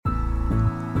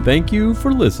Thank you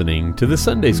for listening to the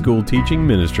Sunday School teaching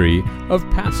ministry of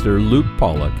Pastor Luke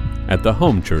Pollock at the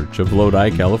Home Church of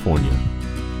Lodi, California.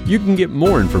 You can get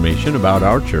more information about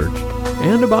our church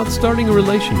and about starting a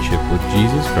relationship with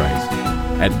Jesus Christ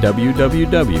at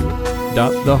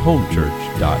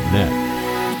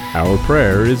www.thehomechurch.net. Our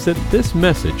prayer is that this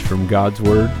message from God's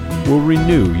Word will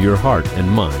renew your heart and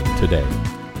mind today.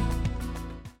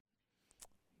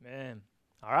 Man.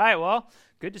 All right, well,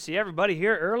 good to see everybody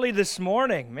here early this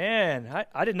morning. Man,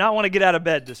 I did not want to get out of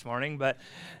bed this morning, but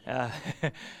as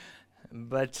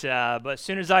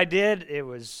soon as I did, it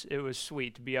was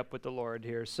sweet to be up with the Lord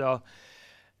here. So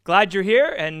glad you're here,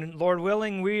 and Lord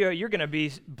willing, you're going to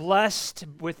be blessed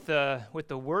with the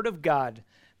Word of God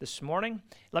this morning.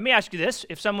 Let me ask you this: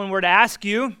 if someone were to ask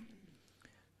you,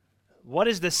 what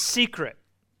is the secret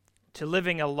to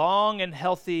living a long and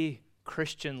healthy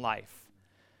Christian life,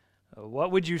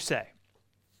 what would you say?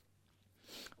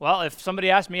 Well, if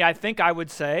somebody asked me, I think I would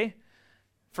say,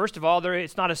 first of all,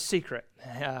 it's not a secret.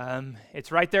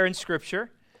 It's right there in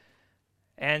Scripture.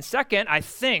 And second, I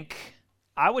think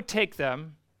I would take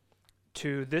them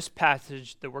to this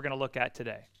passage that we're going to look at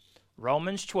today,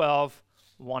 Romans 12,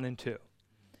 1 and 2.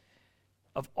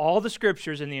 Of all the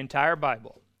Scriptures in the entire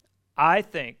Bible, I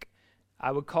think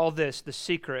I would call this the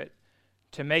secret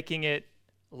to making it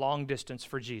long distance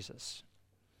for Jesus.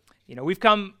 You know, we've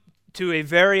come to a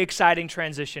very exciting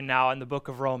transition now in the book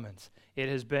of Romans. It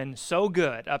has been so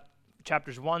good. Up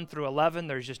chapters 1 through 11,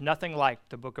 there's just nothing like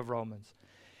the book of Romans.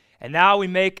 And now we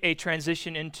make a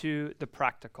transition into the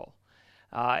practical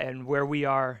and where we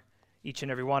are, each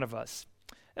and every one of us.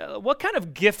 What kind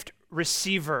of gift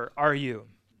receiver are you?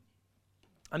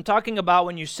 I'm talking about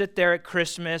when you sit there at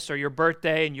Christmas or your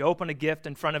birthday and you open a gift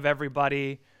in front of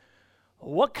everybody.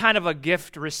 What kind of a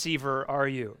gift receiver are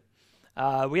you?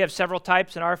 We have several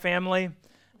types in our family.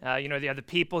 There are the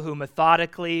people who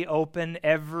methodically open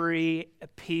every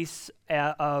piece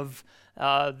of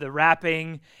the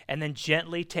wrapping and then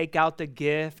gently take out the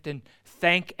gift and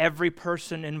thank every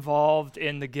person involved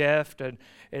in the gift. And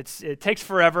it takes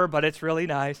forever, but it's really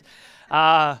nice.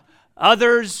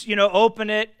 Others, open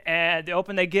it and they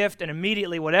open the gift and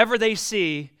immediately whatever they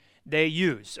see, they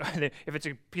use. If it's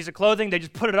a piece of clothing, they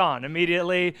just put it on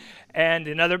immediately. And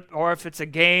or if it's a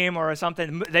game or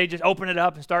something, they just open it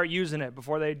up and start using it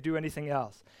before they do anything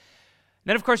else.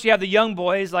 Then, of course, you have the young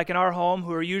boys, like in our home,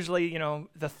 who are usually,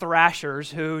 the thrashers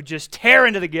who just tear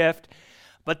into the gift.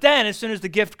 But then, as soon as the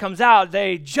gift comes out,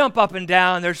 they jump up and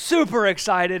down. They're super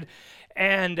excited.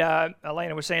 And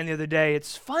Elena was saying the other day,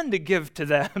 it's fun to give to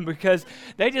them because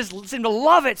they just seem to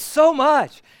love it so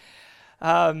much.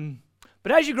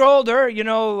 But as you grow older,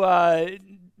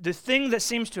 the thing that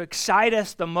seems to excite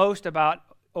us the most about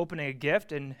opening a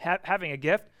gift and having a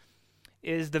gift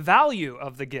is the value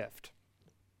of the gift.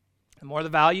 The more the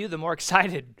value, the more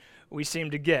excited we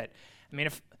seem to get. I mean,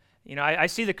 I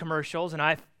see the commercials, and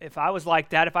if I was like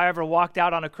that, if I ever walked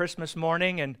out on a Christmas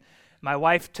morning and my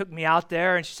wife took me out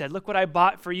there and she said, "Look what I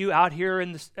bought for you out here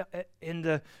in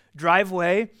the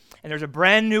driveway." And there's a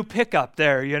brand new pickup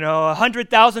there, a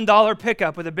 $100,000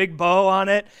 pickup with a big bow on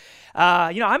it.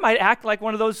 I might act like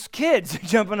one of those kids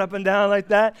jumping up and down like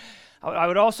that. I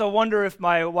would also wonder if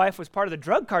my wife was part of the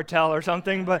drug cartel or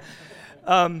something. But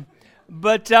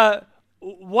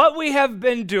what we have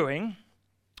been doing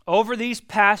over these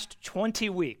past 20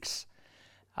 weeks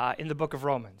in the book of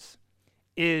Romans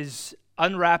is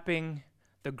unwrapping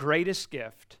the greatest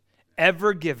gift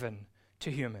ever given to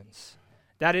humans.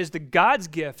 That is God's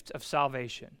gift of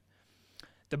salvation.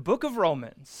 The book of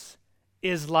Romans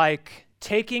is like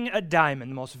taking a diamond,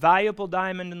 the most valuable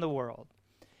diamond in the world,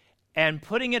 and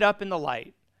putting it up in the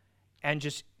light and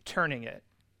just turning it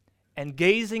and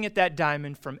gazing at that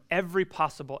diamond from every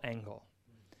possible angle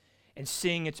and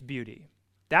seeing its beauty.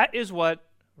 That is what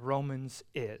Romans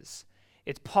is.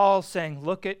 It's Paul saying,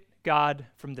 look at God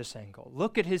from this angle.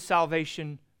 Look at his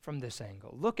salvation from this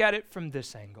angle. Look at it from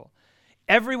this angle.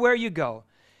 Everywhere you go,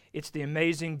 it's the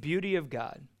amazing beauty of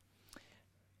God.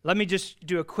 Let me just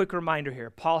do a quick reminder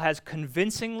here. Paul has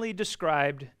convincingly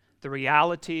described the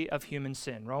reality of human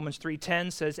sin. Romans 3:10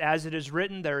 says, "As it is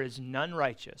written, there is none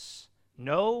righteous,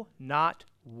 no, not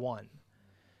one.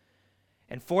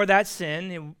 And for that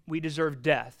sin, we deserve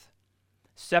death,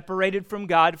 separated from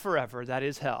God forever, that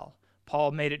is hell." Paul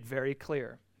made it very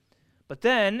clear. But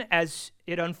then, as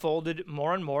it unfolded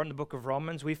more and more in the book of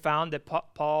Romans, we found that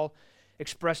Paul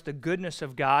expressed the goodness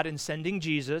of God in sending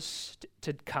Jesus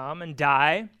to come and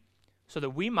die so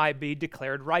that we might be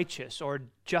declared righteous or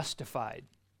justified.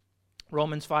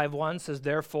 Romans 5:1 says,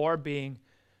 "Therefore, being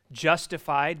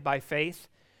justified by faith,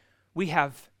 we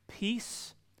have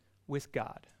peace with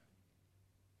God."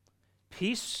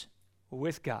 peace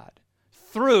with God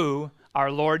through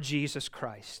our Lord Jesus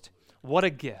Christ. What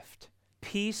a gift.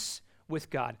 Peace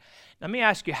with God. Let me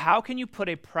ask you, how can you put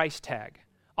a price tag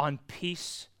on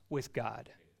peace with God?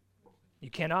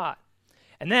 You cannot.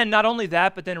 And then not only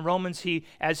that, but then in Romans,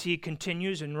 as he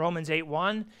continues in Romans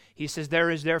 8:1, he says,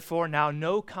 there is therefore now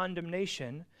no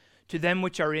condemnation to them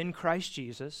which are in Christ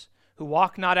Jesus, who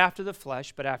walk not after the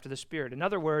flesh, but after the Spirit. In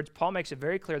other words, Paul makes it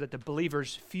very clear that the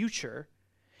believer's future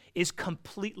is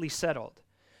completely settled.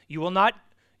 You will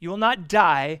not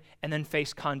die and then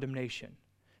face condemnation.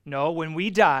 No, when we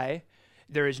die,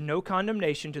 there is no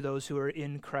condemnation to those who are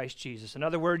in Christ Jesus. In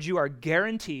other words, you are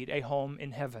guaranteed a home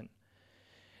in heaven.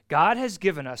 God has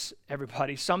given us,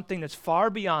 everybody, something that's far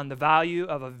beyond the value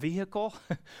of a vehicle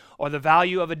or the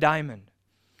value of a diamond.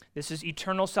 This is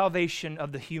eternal salvation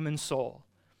of the human soul,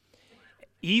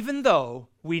 even though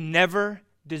we never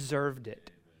deserved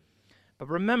it. But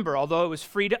remember, although it was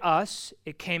free to us,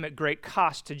 it came at great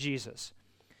cost to Jesus.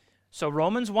 So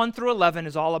Romans 1 through 11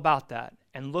 is all about that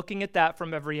and looking at that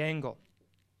from every angle.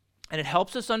 And it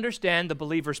helps us understand the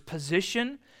believer's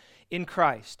position in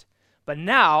Christ. But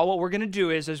now what we're going to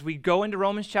do is, as we go into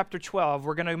Romans chapter 12,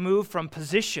 we're going to move from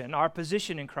position, our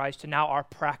position in Christ, to now our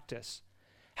practice,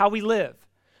 how we live,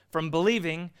 from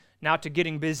believing now to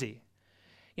getting busy.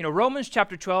 You know, Romans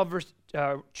chapter 12, verse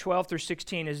 12 through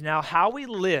 16 is now how we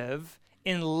live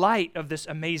in light of this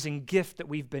amazing gift that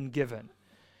we've been given.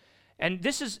 And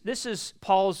this is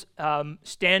Paul's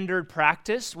standard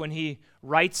practice when he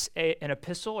writes an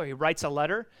epistle or he writes a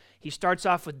letter. He starts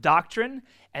off with doctrine,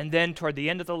 and then toward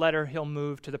the end of the letter, he'll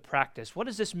move to the practice. What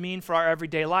does this mean for our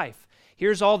everyday life?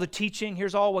 Here's all the teaching.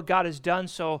 Here's all what God has done.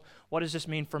 So what does this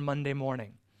mean for Monday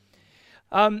morning?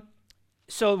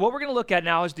 So what we're going to look at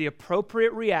now is the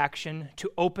appropriate reaction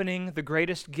to opening the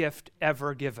greatest gift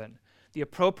ever given. The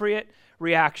appropriate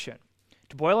reaction.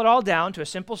 To boil it all down to a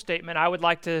simple statement, I would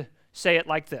like to say it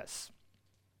like this.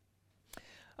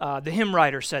 The hymn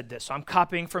writer said this, so I'm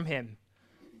copying from him.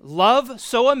 Love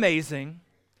so amazing,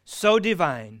 so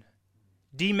divine,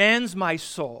 demands my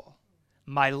soul,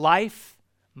 my life,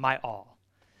 my all.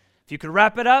 If you could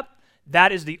wrap it up,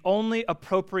 that is the only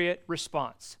appropriate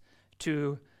response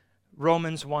to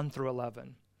Romans 1 through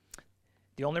 11.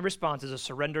 The only response is a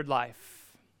surrendered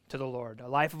life to the Lord, a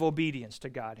life of obedience to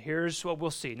God. Here's what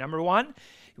we'll see. Number one,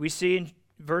 we see in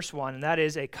verse 1, and that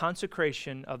is a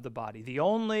consecration of the body. The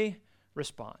only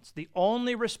response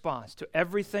to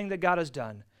everything that God has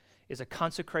done is a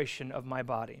consecration of my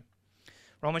body.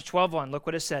 Romans 12:1, look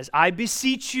what it says. I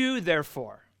beseech you,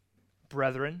 therefore,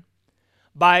 brethren,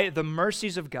 by the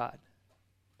mercies of God,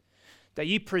 that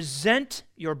ye present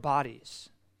your bodies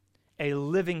a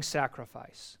living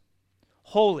sacrifice,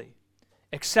 holy,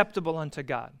 acceptable unto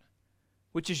God,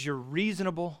 which is your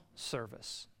reasonable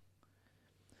service.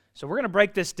 So we're going to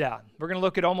break this down. We're going to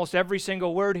look at almost every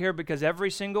single word here because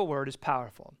every single word is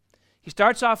powerful. He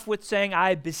starts off with saying,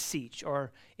 I beseech,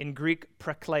 or in Greek,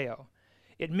 prakleo.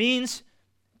 It means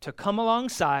to come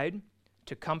alongside,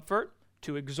 to comfort,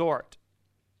 to exhort.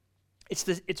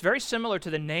 It's very similar to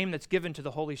the name that's given to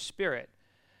the Holy Spirit.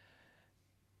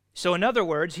 So in other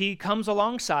words, he comes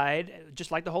alongside, just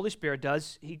like the Holy Spirit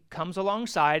does, he comes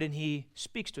alongside and he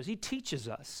speaks to us. He teaches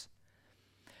us.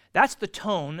 That's the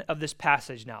tone of this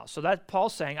passage now. So that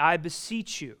Paul's saying, I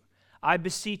beseech you. I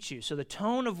beseech you. So the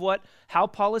tone of how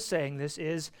Paul is saying this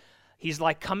is, he's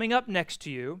like coming up next to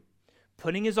you,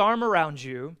 putting his arm around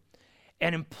you,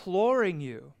 and imploring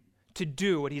you to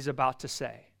do what he's about to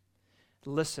say.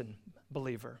 Listen,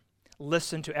 believer.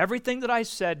 Listen to everything that I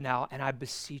said now, and I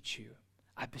beseech you.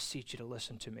 I beseech you to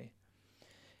listen to me.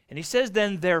 And he says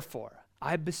then, therefore.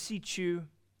 I beseech you,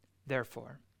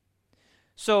 therefore.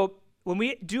 So when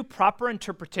we do proper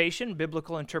interpretation,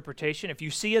 biblical interpretation, if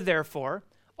you see a therefore,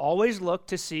 always look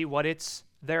to see what it's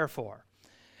there for.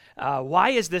 Why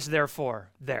is this therefore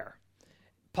there?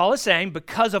 Paul is saying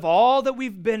because of all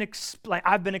that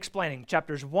I've been explaining,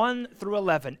 chapters 1 through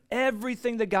 11,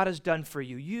 everything that God has done for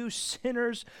you, you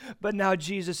sinners, but now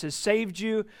Jesus has saved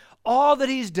you, all that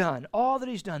he's done,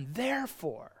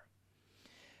 therefore,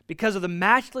 because of the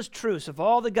matchless truths of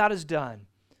all that God has done,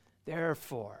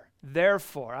 therefore,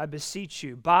 I beseech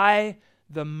you, by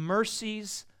the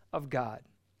mercies of God.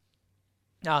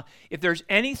 Now, if there's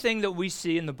anything that we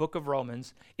see in the book of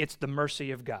Romans, it's the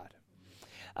mercy of God.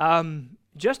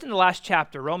 Just in the last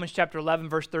chapter, Romans chapter 11,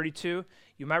 verse 32,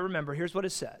 you might remember, here's what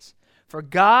it says. For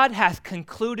God hath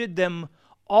concluded them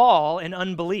all in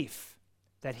unbelief,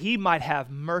 that he might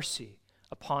have mercy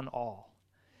upon all.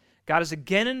 God has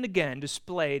again and again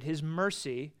displayed his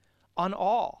mercy on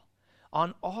all.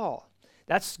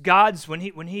 That's God's, when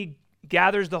he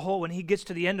gathers when he gets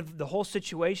to the end of the whole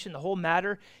situation, the whole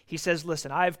matter, he says,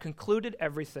 listen, I have concluded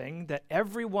everything, that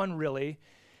everyone really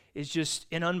is just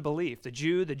in unbelief. The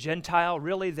Jew, the Gentile,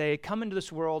 really, they come into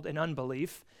this world in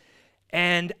unbelief,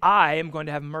 and I am going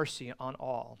to have mercy on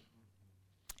all.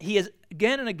 He has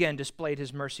again and again displayed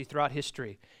his mercy throughout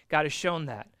history. God has shown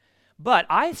that. But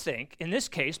I think, in this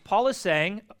case, Paul is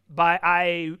saying,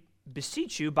 I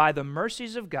beseech you by the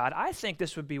mercies of God, I think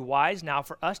this would be wise now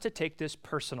for us to take this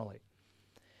personally.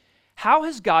 How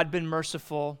has God been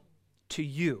merciful to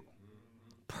you,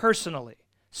 personally,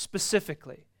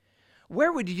 specifically?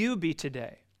 Where would you be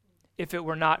today if it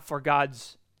were not for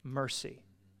God's mercy?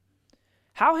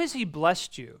 How has he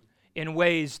blessed you in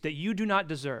ways that you do not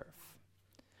deserve?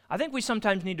 I think we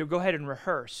sometimes need to go ahead and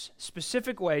rehearse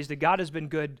specific ways that God has been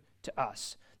good to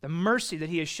us, the mercy that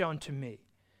he has shown to me.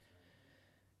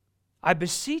 I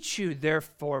beseech you,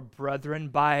 therefore, brethren,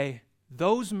 by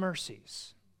those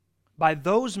mercies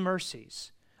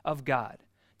of God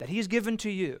that he's given to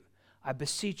you, I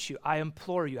beseech you, I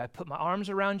implore you, I put my arms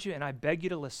around you, and I beg you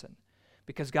to listen,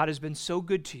 because God has been so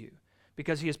good to you,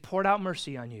 because he has poured out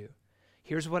mercy on you.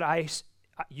 Here's what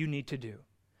you need to do.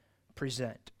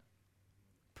 Present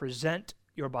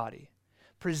your body.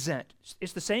 Present.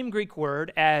 It's the same Greek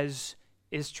word as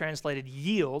is translated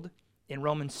yield in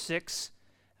Romans 6,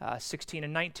 16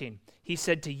 and 19. He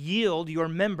said to yield your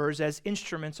members as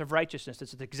instruments of righteousness.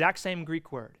 It's the exact same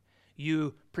Greek word.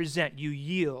 You present, you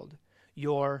yield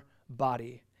your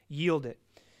body. Yield it.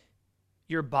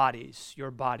 Your bodies.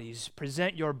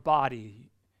 Present your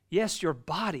body. Yes, your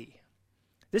body.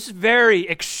 This is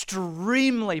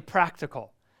extremely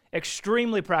practical.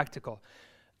 Extremely practical.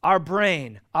 Our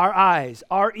brain, our eyes,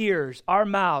 our ears, our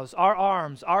mouths, our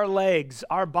arms, our legs,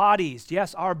 our bodies.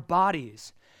 Yes, our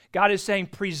bodies. God is saying,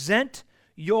 present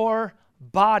your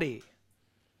body.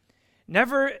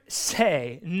 Never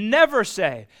say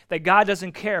that God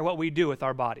doesn't care what we do with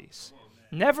our bodies.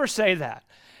 Never say that.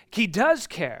 He does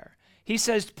care. He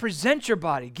says, present your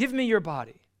body. Give me your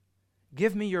body.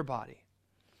 Give me your body.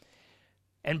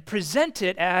 And present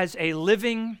it as a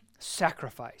living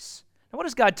sacrifice. Now, what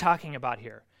is God talking about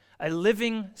here? A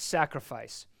living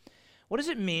sacrifice. What does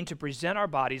it mean to present our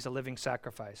bodies a living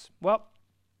sacrifice? Well,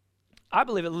 I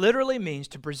believe it literally means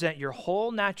to present your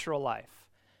whole natural life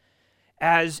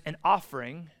as an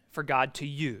offering for God to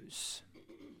use.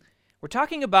 We're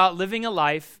talking about living a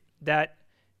life that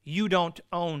you don't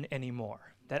own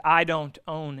anymore, that I don't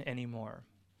own anymore.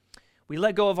 We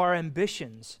let go of our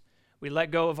ambitions. We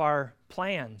let go of our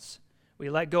plans.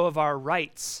 We let go of our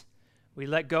rights. We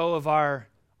let go of our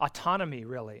autonomy,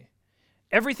 really.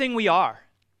 Everything we are,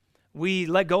 we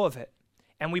let go of it.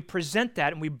 And we present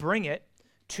that and we bring it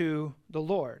to the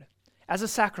Lord as a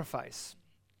sacrifice.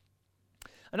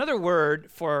 Another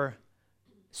word for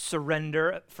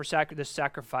surrender, for this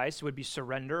sacrifice, would be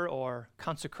surrender or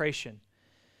consecration.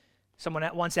 Someone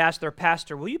once asked their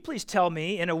pastor, will you please tell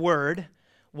me in a word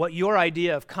what your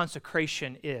idea of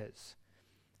consecration is?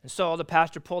 And so the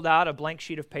pastor pulled out a blank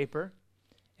sheet of paper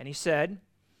and he said,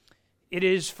 it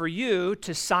is for you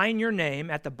to sign your name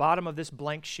at the bottom of this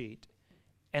blank sheet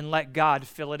and let God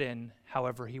fill it in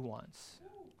however he wants.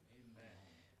 Amen.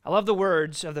 I love the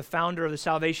words of the founder of the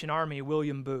Salvation Army,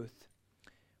 William Booth.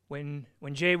 When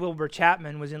J. Wilbur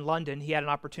Chapman was in London, he had an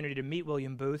opportunity to meet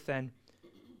William Booth, and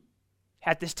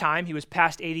at this time he was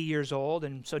past 80 years old,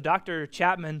 and so Dr.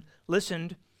 Chapman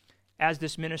listened as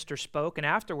this minister spoke, and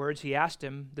afterwards he asked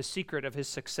him the secret of his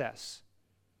success.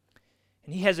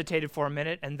 And he hesitated for a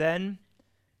minute, and then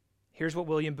here's what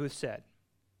William Booth said.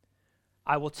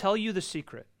 I will tell you the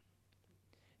secret.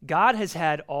 God has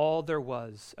had all there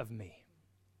was of me.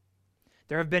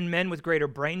 There have been men with greater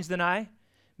brains than I,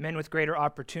 men with greater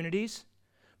opportunities,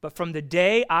 but from the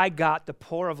day I got the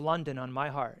poor of London on my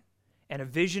heart and a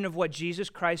vision of what Jesus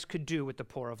Christ could do with the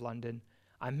poor of London,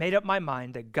 I made up my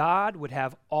mind that God would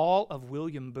have all of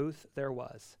William Booth there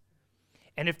was.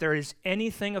 And if there is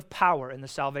anything of power in the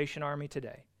Salvation Army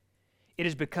today, it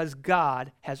is because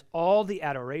God has all the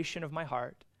adoration of my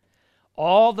heart,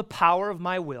 all the power of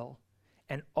my will,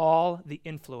 and all the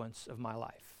influence of my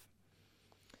life.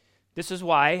 This is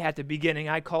why at the beginning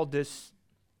I called this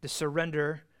the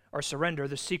surrender,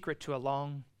 the secret to a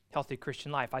long, healthy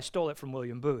Christian life. I stole it from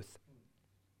William Booth.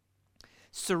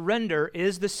 Surrender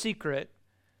is the secret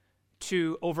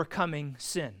to overcoming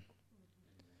sin.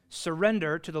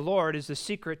 Surrender to the Lord is the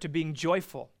secret to being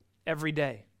joyful every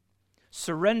day.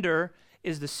 Surrender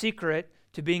is the secret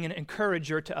to being an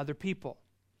encourager to other people.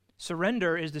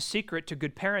 Surrender is the secret to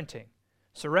good parenting.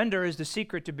 Surrender is the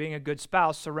secret to being a good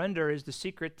spouse. Surrender is the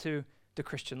secret to the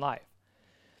Christian life.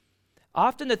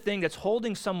 Often the thing that's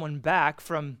holding someone back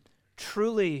from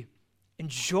truly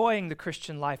enjoying the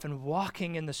Christian life and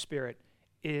walking in the Spirit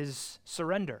is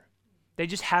surrender. They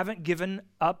just haven't given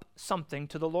up something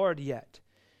to the Lord yet.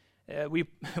 We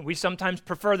sometimes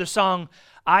prefer the song,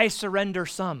 I surrender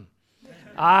some.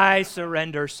 I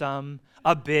surrender some,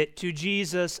 a bit to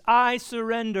Jesus. I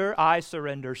surrender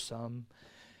some.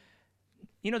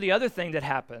 You know, the other thing that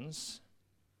happens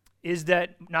is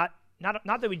that not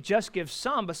that we just give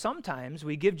some, but sometimes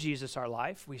we give Jesus our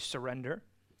life, we surrender,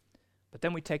 but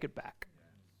then we take it back.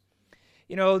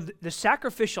 You know, the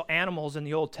sacrificial animals in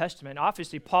the Old Testament,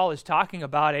 obviously Paul is talking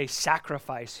about a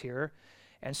sacrifice here,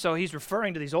 and so he's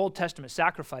referring to these Old Testament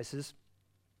sacrifices.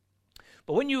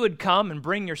 But when you would come and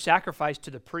bring your sacrifice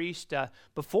to the priest,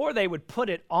 before they would put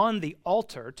it on the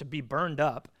altar to be burned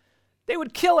up, they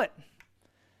would kill it.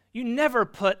 You never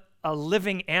put a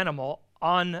living animal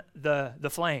on the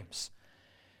flames.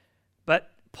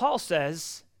 But Paul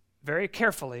says, very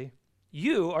carefully,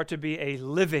 you are to be a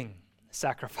living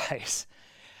sacrifice.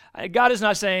 God is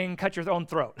not saying cut your own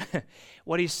throat.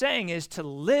 What he's saying is to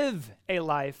live a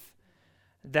life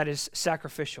that is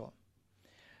sacrificial.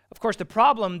 Of course, the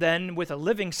problem then with a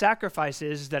living sacrifice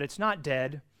is that it's not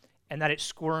dead and that it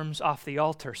squirms off the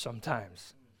altar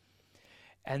sometimes.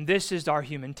 And this is our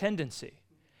human tendency.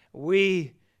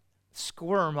 We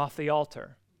squirm off the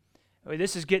altar.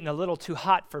 This is getting a little too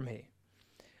hot for me.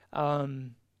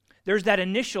 There's that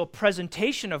initial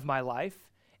presentation of my life,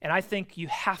 and I think you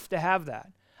have to have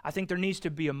that. I think there needs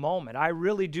to be a moment. I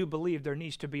really do believe there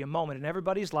needs to be a moment in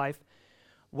everybody's life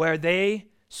where they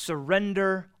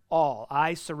surrender all.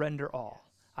 I surrender all.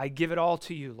 I give it all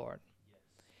to you, Lord.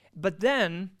 But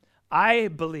then I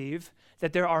believe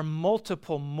that there are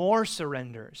multiple more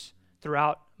surrenders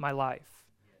throughout my life,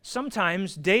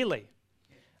 sometimes daily.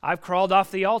 I've crawled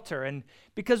off the altar, and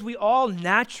because we all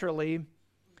naturally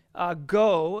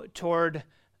go toward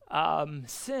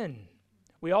sin.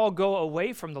 We all go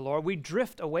away from the Lord. We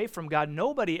drift away from God.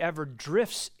 Nobody ever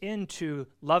drifts into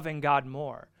loving God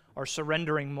more or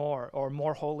surrendering more or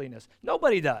more holiness.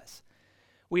 Nobody does.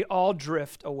 We all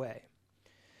drift away.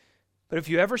 But if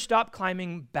you ever stop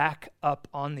climbing back up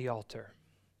on the altar,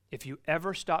 if you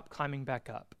ever stop climbing back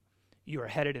up, you are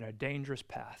headed in a dangerous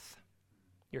path.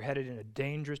 You're headed in a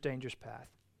dangerous, dangerous path.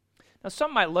 Now,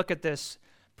 some might look at this,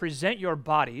 present your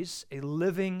bodies a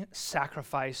living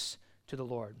sacrifice to the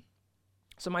Lord.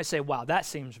 Some might say, wow, that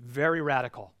seems very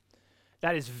radical.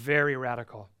 That is very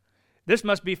radical. This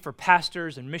must be for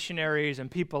pastors and missionaries and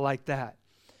people like that.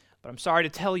 But I'm sorry to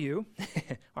tell you,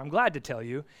 or I'm glad to tell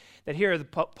you, that here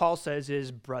Paul says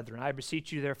is brethren. I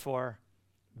beseech you therefore,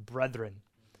 brethren.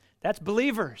 That's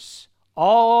believers,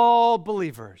 all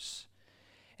believers.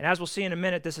 And as we'll see in a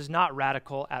minute, this is not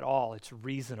radical at all. It's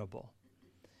reasonable.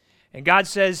 And God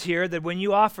says here that when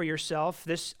you offer yourself,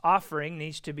 this offering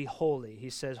needs to be holy. He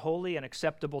says holy and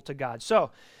acceptable to God.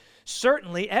 So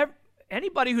certainly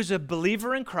anybody who's a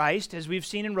believer in Christ, as we've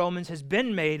seen in Romans, has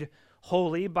been made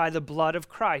holy by the blood of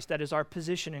Christ. That is our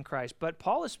position in Christ. But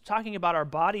Paul is talking about our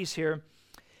bodies here.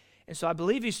 And so I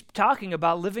believe he's talking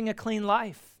about living a clean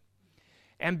life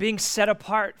and being set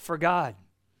apart for God.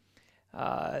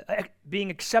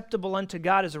 Being acceptable unto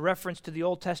God is a reference to the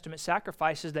Old Testament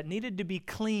sacrifices that needed to be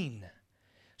clean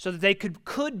so that they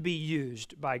could be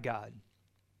used by God.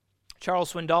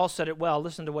 Charles Swindoll said it well.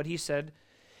 Listen to what he said.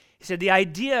 He said, the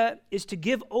idea is to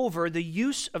give over the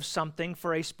use of something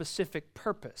for a specific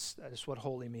purpose. That is what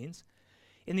holy means.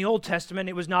 In the Old Testament,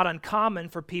 it was not uncommon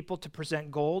for people to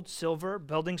present gold, silver,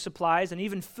 building supplies, and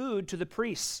even food to the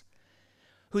priests,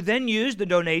 who then used the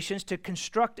donations to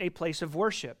construct a place of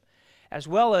worship, as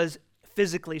well as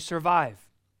physically survive.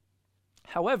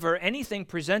 However, anything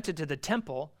presented to the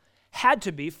temple had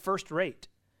to be first rate.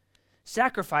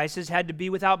 Sacrifices had to be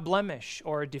without blemish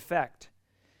or defect.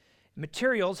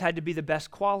 Materials had to be the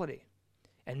best quality,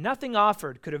 and nothing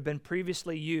offered could have been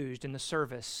previously used in the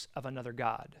service of another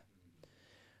god.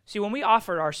 See, when we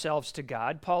offer ourselves to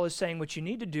God, Paul is saying what you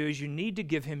need to do is you need to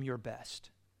give him your best.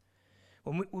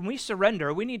 When we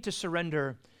surrender, we need to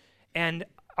surrender and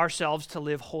ourselves to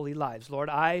live holy lives. Lord,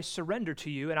 I surrender to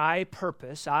you and I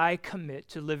commit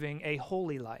to living a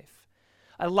holy life,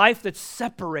 a life that's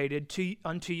separated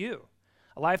unto you,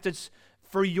 a life that's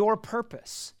for your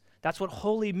purpose. That's what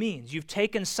holy means. You've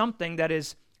taken something that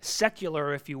is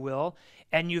secular, if you will,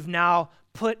 and you've now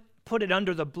put it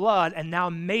under the blood and now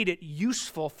made it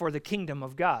useful for the kingdom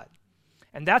of God.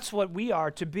 And that's what we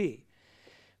are to be.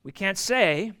 We can't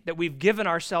say that we've given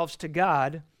ourselves to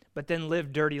God but then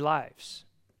live dirty lives.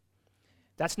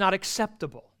 That's not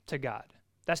acceptable to God.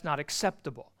 That's not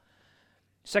acceptable.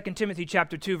 2 Timothy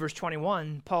chapter 2, verse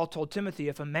 21, Paul told Timothy,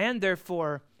 if a man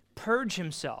therefore purge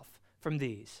himself from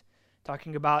these,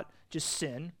 talking about just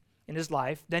sin, in his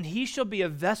life, then he shall be a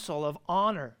vessel of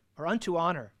honor, or unto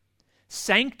honor,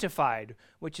 sanctified,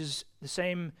 which is the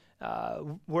same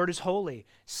word as holy,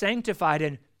 sanctified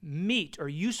and meet or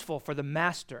useful for the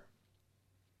master,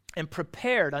 and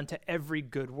prepared unto every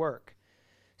good work.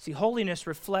 See, holiness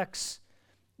reflects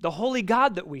the holy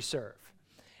God that we serve,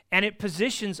 and it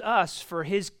positions us for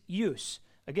his use.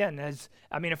 Again,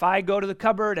 if I go to the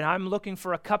cupboard and I'm looking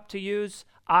for a cup to use,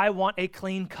 I want a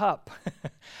clean cup.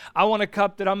 I want a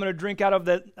cup that I'm going to drink out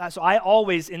of. So I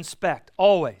always inspect,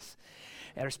 always.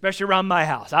 And especially around my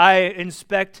house. I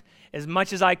inspect as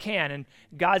much as I can. And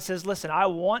God says, listen, I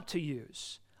want to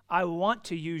use you. I want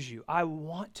to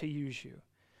use you.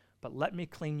 But let me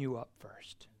clean you up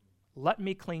first. Let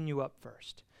me clean you up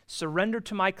first. Surrender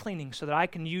to my cleaning so that I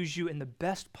can use you in the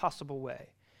best possible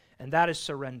way. And that is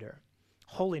surrender.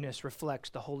 Holiness reflects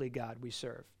the holy God we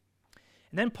serve.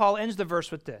 And then Paul ends the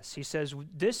verse with this. He says,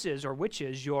 this is, or which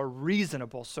is, your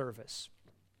reasonable service,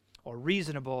 or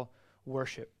reasonable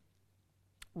worship.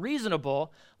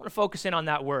 Reasonable, I want to focus in on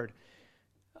that word.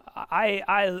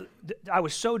 I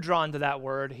was so drawn to that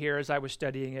word here as I was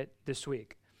studying it this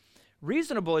week.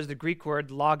 Reasonable is the Greek word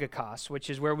logikos, which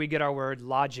is where we get our word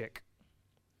logic.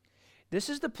 This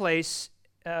is a place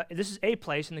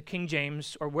in the King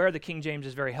James, or where the King James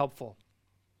is very helpful,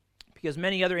 because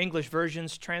many other English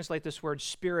versions translate this word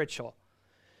spiritual.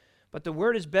 But the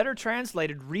word is better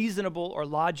translated reasonable or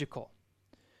logical.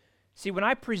 See, when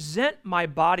I present my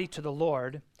body to the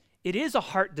Lord, it is a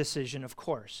heart decision, of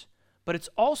course, but it's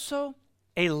also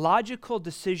a logical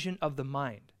decision of the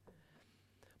mind.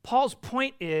 Paul's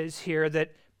point is here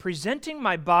that presenting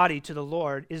my body to the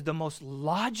Lord is the most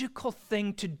logical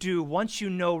thing to do once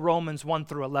you know Romans 1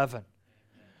 through 11.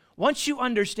 Once you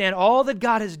understand all that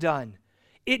God has done,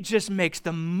 it just makes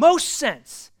the most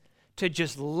sense to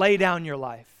just lay down your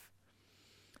life.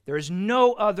 There is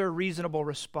no other reasonable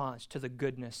response to the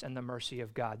goodness and the mercy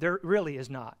of God. There really is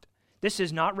not. This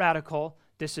is not radical.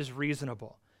 This is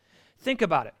reasonable. Think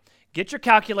about it. Get your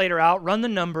calculator out, run the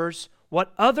numbers.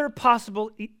 What other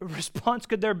possible response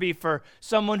could there be for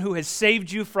someone who has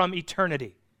saved you from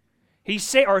eternity?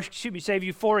 Saved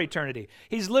you for eternity.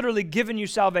 He's literally given you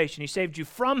salvation. He saved you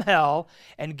from hell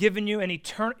and given you an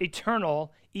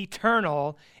eternal,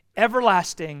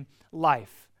 everlasting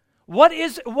life. What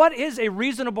is a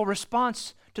reasonable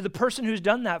response to the person who's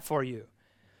done that for you?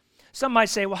 Some might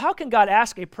say, well, how can God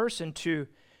ask a person to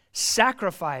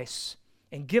sacrifice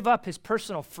and give up his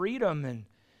personal freedom and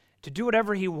to do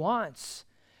whatever he wants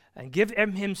and give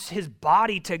him his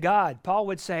body to God? Paul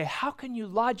would say, how can you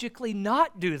logically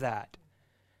not do that?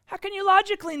 How can you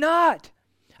logically not?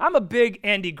 I'm a big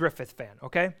Andy Griffith fan,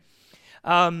 okay?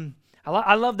 I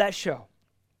love that show.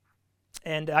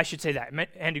 And I should say that,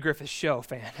 Andy Griffith show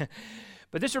fan.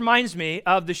 But this reminds me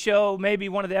of the show, maybe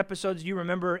one of the episodes you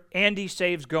remember, Andy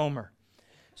Saves Gomer.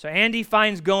 So Andy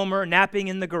finds Gomer napping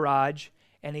in the garage,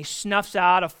 and he snuffs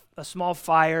out a small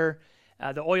fire.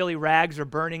 The oily rags are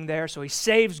burning there, so he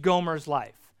saves Gomer's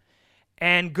life.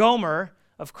 And Gomer,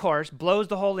 of course, blows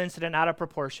the whole incident out of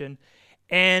proportion.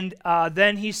 And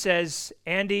then he says,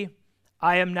 Andy,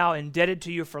 I am now indebted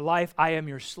to you for life. I am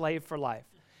your slave for life.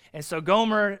 And so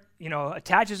Gomer,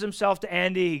 attaches himself to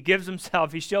Andy.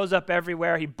 He shows up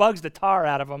everywhere. He bugs the tar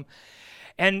out of him.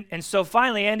 And so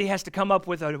finally, Andy has to come up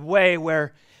with a way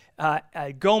where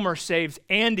Gomer saves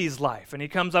Andy's life. And he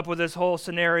comes up with this whole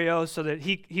scenario so that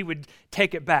he would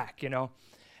take it back,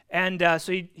 And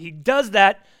so he does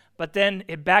that, but then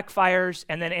it backfires,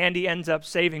 and then Andy ends up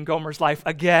saving Gomer's life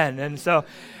again. And so,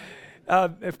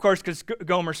 of course, because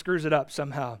Gomer screws it up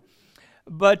somehow.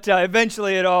 But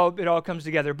eventually it all comes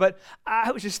together. But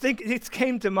I was just thinking, it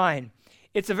came to mind.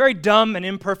 It's a very dumb and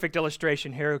imperfect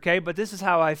illustration here, okay? But this is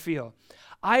how I feel.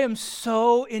 I am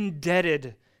so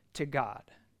indebted to God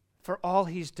for all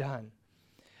he's done.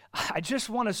 I just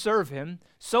want to serve him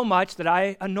so much that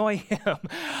I annoy him.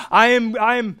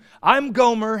 I'm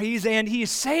Gomer, he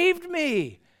has saved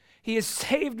me. He has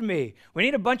saved me. We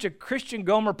need a bunch of Christian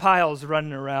Gomer piles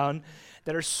running around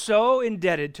that are so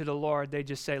indebted to the Lord, they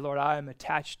just say, Lord, I am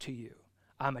attached to you.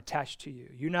 I'm attached to you.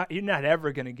 You're not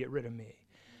ever going to get rid of me.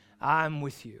 I'm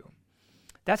with you.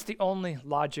 That's the only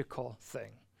logical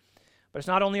thing. But it's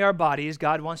not only our bodies.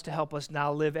 God wants to help us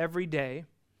now live every day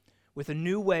with a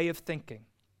new way of thinking.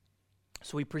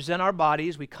 So we present our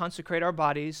bodies, we consecrate our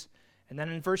bodies, and then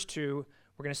in verse 2,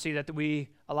 we're going to see that we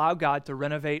allow God to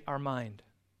renovate our mind.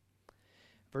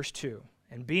 Verse 2,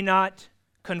 and be not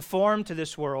conformed to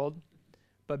this world,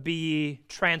 but be ye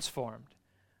transformed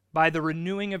by the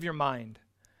renewing of your mind,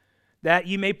 that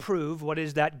ye may prove what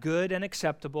is that good and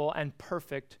acceptable and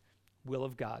perfect will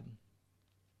of God.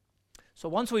 So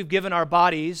once we've given our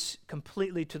bodies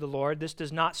completely to the Lord, this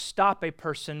does not stop a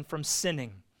person from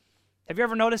sinning. Have you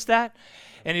ever noticed that?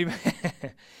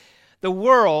 The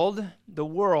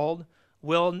world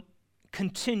will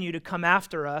continue to come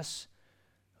after us,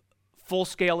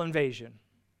 full-scale invasion.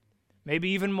 Maybe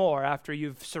even more after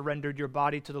you've surrendered your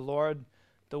body to the Lord.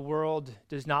 The world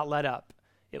does not let up.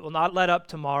 It will not let up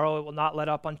tomorrow. It will not let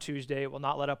up on Tuesday. It will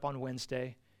not let up on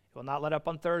Wednesday. It will not let up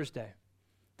on Thursday.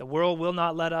 The world will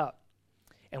not let up.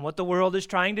 And what the world is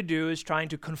trying to do is trying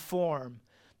to conform.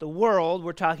 The world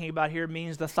we're talking about here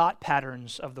means the thought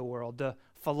patterns of the world, the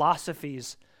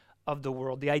philosophies of the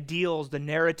world, the ideals, the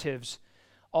narratives,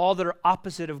 all that are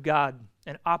opposite of God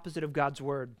and opposite of God's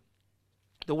word.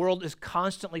 The world is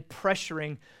constantly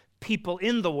pressuring people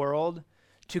in the world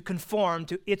to conform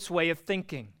to its way of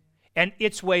thinking and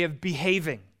its way of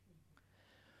behaving.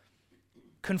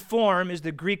 Conform is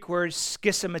the Greek word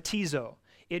schismatizo.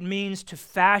 It means to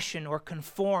fashion or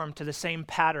conform to the same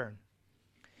pattern.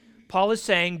 Paul is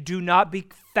saying, do not be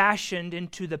fashioned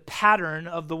into the pattern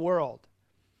of the world.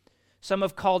 Some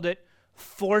have called it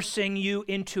forcing you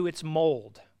into its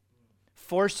mold.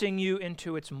 Forcing you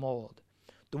into its mold.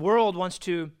 The world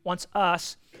wants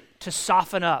us to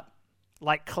soften up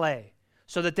like clay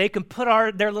so that they can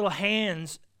put their little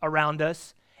hands around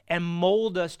us and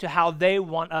mold us to how they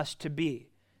want us to be.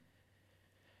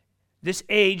 This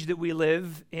age that we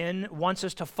live in wants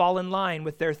us to fall in line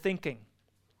with their thinking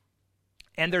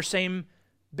and their same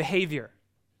behavior,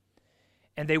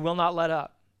 and they will not let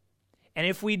up. And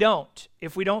if we don't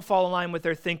fall in line with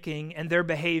their thinking and their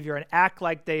behavior and act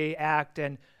like they act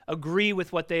and agree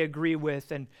with what they agree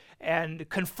with and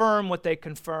confirm what they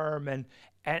confirm, and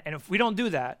if we don't do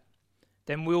that,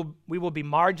 then we will be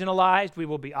marginalized, we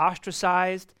will be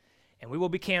ostracized, and we will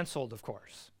be canceled, of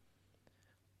course.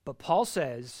 But Paul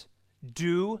says,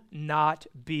 do not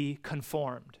be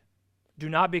conformed. Do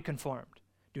not be conformed.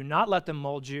 Do not let them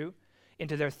mold you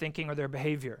into their thinking or their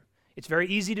behavior. It's very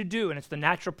easy to do, and it's the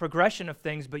natural progression of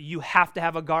things, but you have to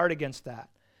have a guard against that.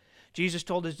 Jesus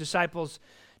told his disciples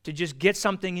to just get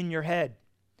something in your head.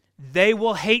 They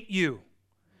will hate you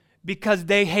because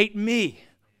they hate me.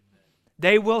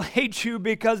 They will hate you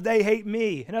because they hate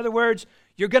me. In other words,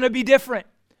 you're going to be different.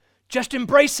 Just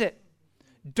embrace it.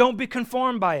 Don't be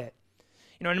conformed by it.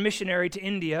 You know, a missionary to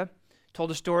India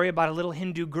told a story about a little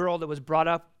Hindu girl that was brought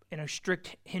up in a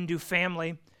strict Hindu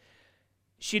family.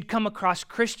 She'd come across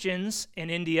Christians in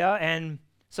India, and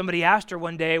somebody asked her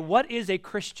one day, "What is a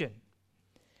Christian?"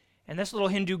 And this little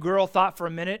Hindu girl thought for a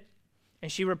minute,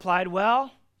 and she replied,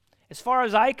 "Well, as far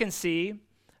as I can see,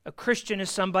 a Christian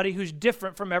is somebody who's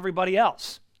different from everybody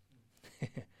else."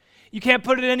 You can't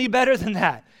put it any better than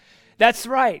that. That's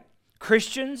right.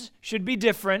 Christians should be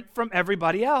different from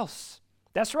everybody else.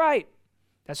 That's right.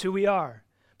 That's who we are.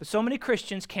 But so many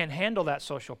Christians can't handle that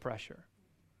social pressure.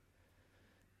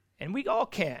 And we all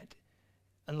can't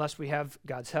unless we have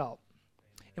God's help.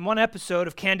 In one episode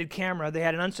of Candid Camera, they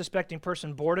had an unsuspecting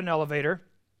person board an elevator,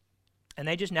 and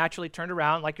they just naturally turned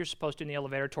around like you're supposed to in the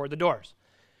elevator toward the doors.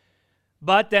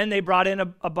 But then they brought in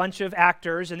a bunch of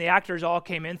actors, and the actors all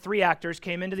came in. 3 actors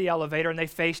came into the elevator, and they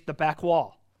faced the back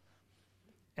wall.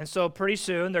 And so pretty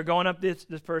soon, they're going up, this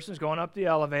person's going up the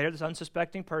elevator, this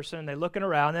unsuspecting person, and they're looking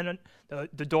around, and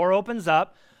the door opens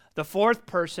up. The 4th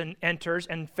person enters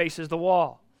and faces the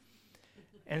wall.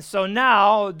 And so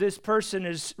now this person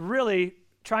is really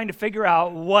trying to figure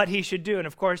out what he should do. And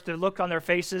of course, the look on their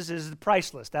faces is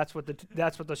priceless. That's what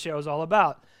the show is all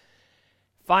about.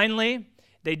 Finally,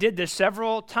 they did this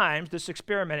several times, this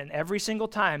experiment, and every single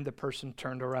time the person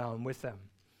turned around with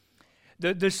them.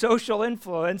 The social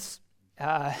influence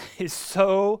is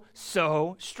so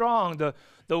strong.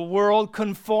 The world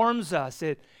conforms us.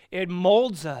 It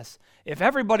molds us. If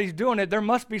everybody's doing it, there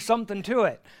must be something to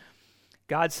it.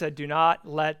 God said, do not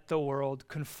let the world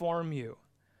conform you.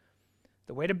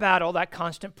 The way to battle that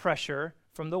constant pressure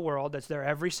from the world that's there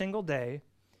every single day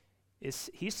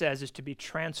is, he says, is to be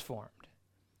transformed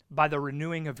by the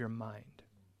renewing of your mind.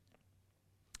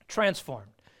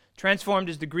 Transformed. Transformed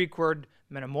is the Greek word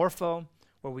metamorpho,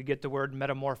 where we get the word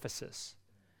metamorphosis.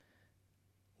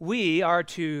 We are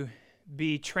to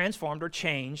be transformed or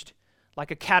changed like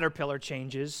a caterpillar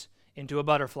changes into a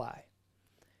butterfly.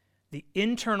 The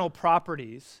internal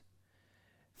properties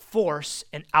force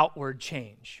an outward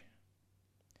change.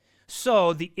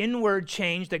 So the inward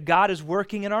change that God is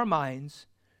working in our minds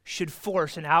should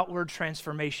force an outward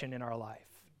transformation in our life.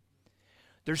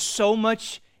 There's so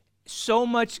much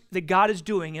that God is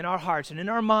doing in our hearts and in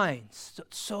our minds.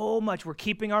 So much. We're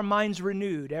keeping our minds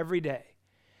renewed every day.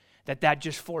 That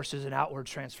just forces an outward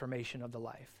transformation of the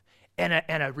life and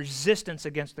a resistance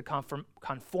against the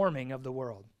conforming of the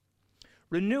world.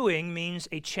 Renewing means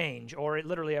a change, or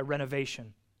literally a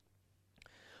renovation.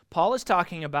 Paul is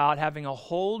talking about having a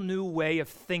whole new way of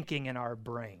thinking in our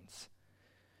brains.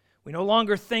 We no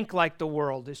longer think like the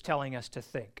world is telling us to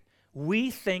think.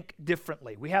 We think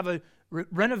differently. We have a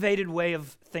renovated way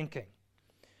of thinking.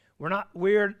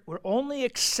 We're only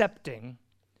accepting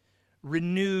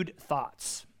renewed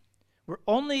thoughts. We're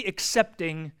only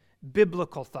accepting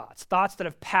biblical thoughts that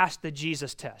have passed the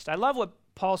Jesus test. I love what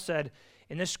Paul said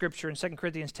in this scripture in 2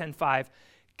 Corinthians 10:5,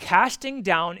 casting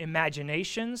down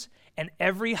imaginations and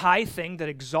every high thing that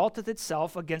exalteth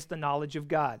itself against the knowledge of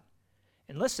God.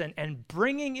 And listen, and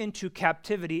bringing into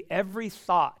captivity every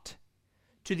thought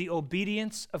to the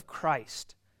obedience of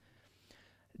Christ.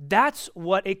 That's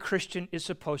what a Christian is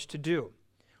supposed to do.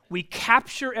 We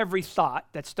capture every thought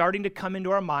that's starting to come into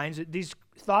our minds. These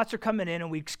thoughts are coming in, and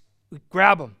we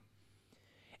grab them.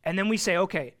 And then we say,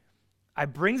 okay, I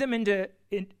bring them into,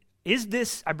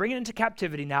 I bring it into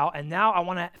captivity now, and now I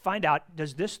want to find out,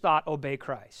 does this thought obey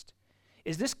Christ?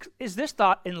 Is this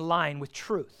thought in line with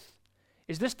truth?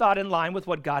 Is this thought in line with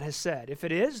what God has said? If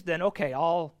it is, then okay,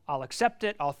 I'll accept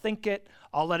it, I'll think it,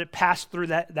 I'll let it pass through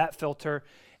that filter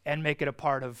and make it a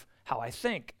part of how I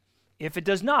think. If it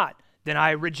does not, then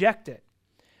I reject it.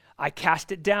 I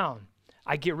cast it down.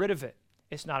 I get rid of it.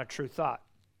 It's not a true thought.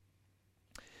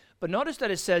 But notice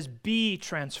that it says, be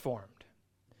transformed.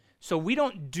 So we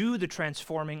don't do the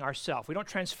transforming ourselves. We don't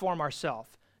transform ourselves.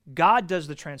 God does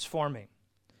the transforming.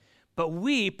 But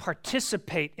we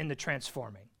participate in the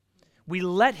transforming. We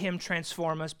let him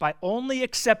transform us by only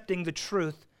accepting the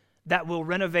truth that will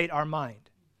renovate our mind.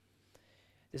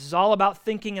 This is all about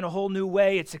thinking in a whole new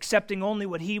way. It's accepting only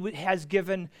what he has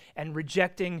given and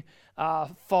rejecting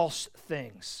false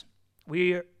things.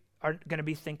 We are going to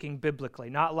be thinking biblically,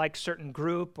 not like a certain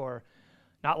group or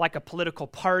not like a political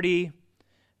party,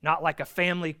 not like a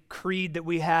family creed that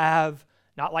we have,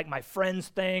 not like my friends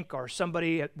think or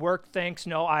somebody at work thinks.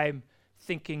 No, I'm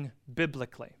thinking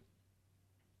biblically.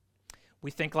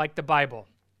 We think like the Bible,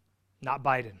 not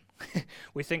Biden.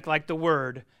 We think like the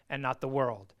Word and not the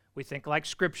world. We think like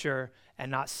Scripture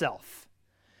and not self.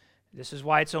 This is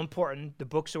why it's so important. The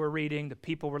books that we're reading, the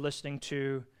people we're listening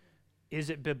to, is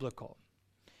it biblical?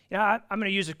 You know, I'm going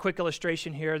to use a quick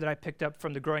illustration here that I picked up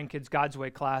from the Growing Kids God's Way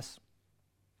class.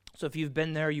 So if you've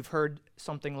been there, you've heard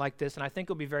something like this, and I think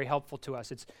it'll be very helpful to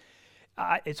us.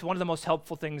 It's one of the most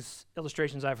helpful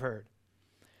illustrations I've heard.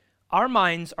 Our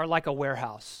minds are like a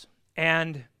warehouse,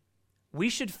 and we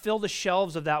should fill the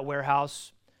shelves of that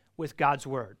warehouse with God's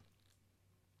Word.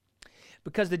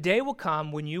 Because the day will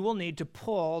come when you will need to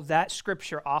pull that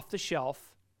scripture off the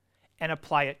shelf and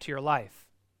apply it to your life.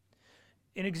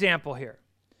 An example here.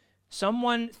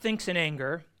 Someone thinks in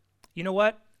anger, you know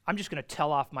what? I'm just going to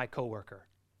tell off my coworker.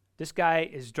 This guy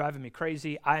is driving me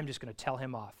crazy. I'm just going to tell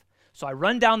him off. So I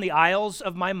run down the aisles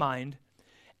of my mind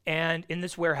and in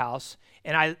this warehouse,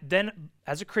 and I then,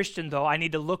 as a Christian though, I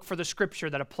need to look for the scripture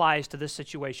that applies to this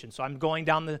situation. So I'm going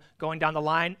down the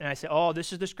line, and I say, oh,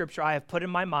 this is the scripture I have put in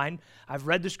my mind. I've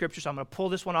read the scripture, so I'm going to pull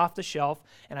this one off the shelf,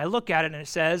 and I look at it, and it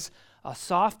says, a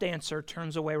soft answer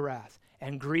turns away wrath,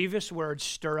 and grievous words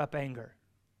stir up anger.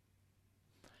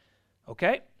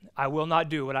 Okay, I will not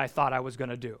do what I thought I was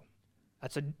going to do.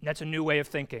 That's a new way of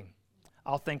thinking.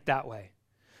 I'll think that way.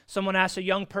 Someone asks a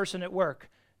young person at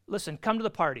work, listen, come to the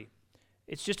party.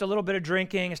 It's just a little bit of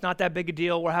drinking. It's not that big a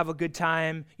deal. We'll have a good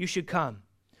time. You should come.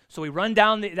 So we run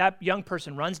down, that young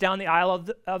person runs down the aisle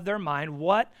of their mind.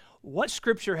 What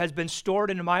scripture has been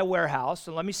stored into my warehouse?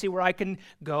 And let me see where I can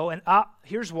go. And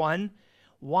here's one.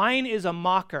 Wine is a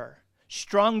mocker.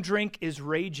 Strong drink is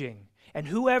raging. And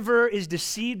whoever is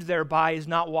deceived thereby is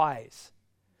not wise.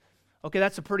 Okay,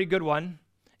 that's a pretty good one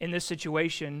in this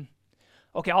situation.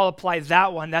 Okay, I'll apply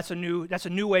that one. That's a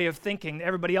new way of thinking.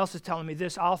 Everybody else is telling me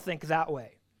this. I'll think that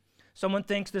way. Someone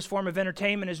thinks this form of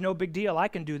entertainment is no big deal. I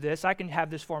can do this. I can have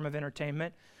this form of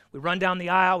entertainment. We run down the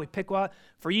aisle. We pick one.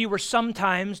 For ye were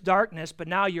sometimes darkness, but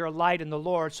now you're a light in the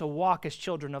Lord, so walk as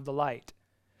children of the light.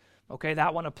 Okay,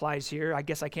 that one applies here. I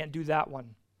guess I can't do that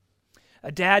one.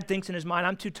 A dad thinks in his mind,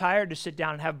 I'm too tired to sit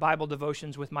down and have Bible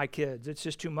devotions with my kids. It's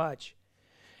just too much.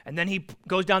 And then he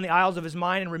goes down the aisles of his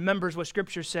mind and remembers what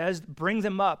Scripture says, bring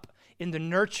them up in the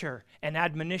nurture and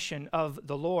admonition of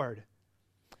the Lord.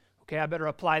 Okay, I better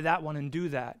apply that one and do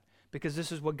that, because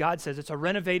this is what God says. It's a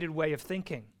renovated way of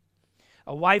thinking.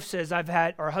 A wife says,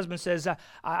 or a husband says,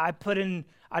 I don't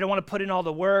want to put in all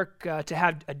the work to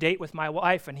have a date with my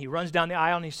wife. And he runs down the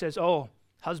aisle and he says, oh,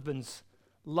 husbands,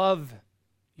 love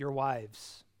your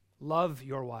wives. Love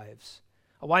your wives.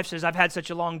 A wife says, I've had such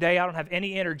a long day, I don't have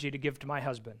any energy to give to my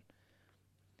husband.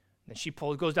 And she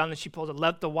goes down and she pulls it,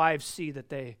 let the wives see that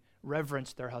they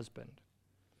reverence their husband.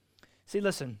 See,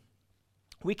 listen,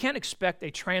 we can't expect a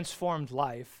transformed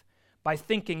life by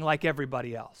thinking like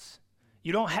everybody else.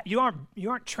 You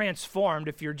aren't transformed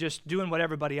if you're just doing what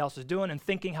everybody else is doing and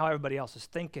thinking how everybody else is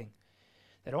thinking.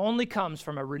 That only comes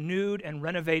from a renewed and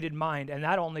renovated mind, and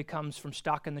that only comes from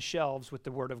stocking the shelves with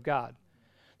the Word of God.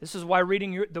 This is why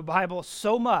reading the Bible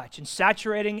so much and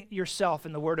saturating yourself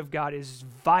in the Word of God is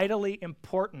vitally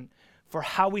important for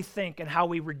how we think and how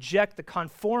we reject the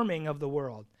conforming of the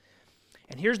world.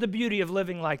 And here's the beauty of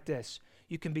living like this.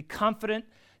 You can be confident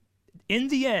in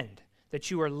the end that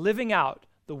you are living out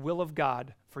the will of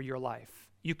God for your life.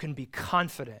 You can be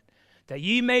confident that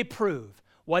ye may prove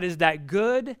what is that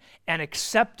good and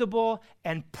acceptable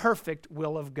and perfect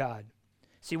will of God.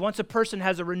 See, once a person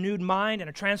has a renewed mind and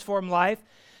a transformed life,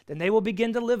 then they will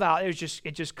begin to live out, it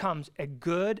just comes a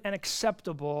good and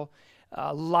acceptable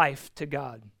life to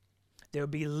God. They'll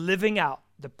be living out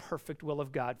the perfect will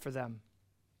of God for them.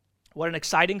 What an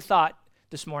exciting thought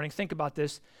this morning. Think about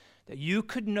this, that you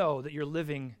could know that you're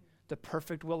living the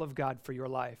perfect will of God for your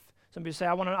life. Some people say,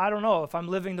 I don't know if I'm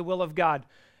living the will of God.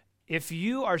 If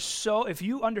you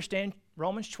understand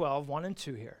Romans 12, 1 and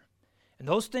 2 here, and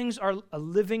those things are a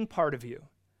living part of you,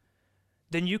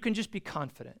 then you can just be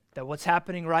confident that what's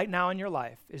happening right now in your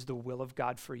life is the will of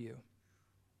God for you.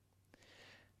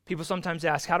 People sometimes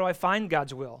ask, how do I find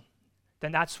God's will?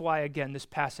 Then that's why, again, this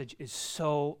passage is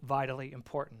so vitally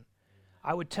important.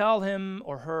 I would tell him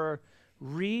or her,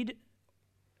 read,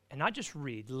 and not just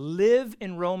read, live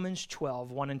in Romans 12,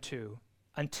 1 and 2,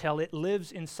 until it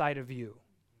lives inside of you.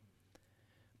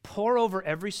 Pour over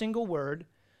every single word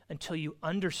until you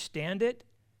understand it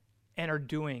and are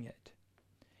doing it.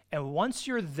 And once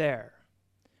you're there,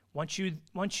 once you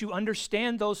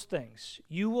understand those things,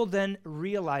 you will then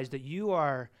realize that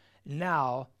you're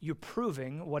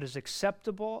proving what is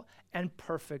acceptable and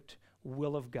perfect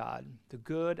will of God, the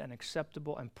good and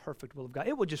acceptable and perfect will of God.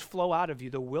 It will just flow out of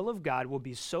you. The will of God will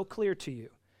be so clear to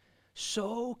you,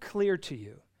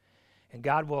 and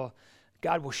God will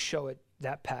show it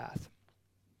that path.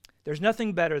 There's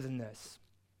nothing better than this.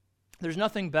 There's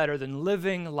nothing better than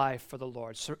living life for the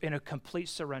Lord in a complete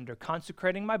surrender,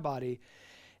 consecrating my body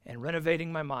and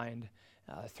renovating my mind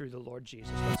through the Lord Jesus.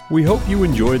 We hope you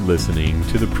enjoyed listening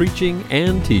to the preaching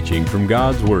and teaching from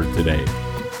God's Word today.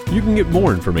 You can get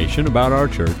more information about our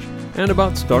church and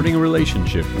about starting a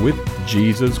relationship with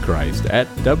Jesus Christ at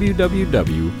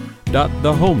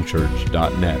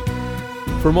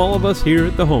www.thehomechurch.net. From all of us here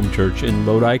at the Home Church in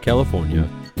Lodi, California,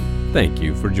 thank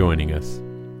you for joining us.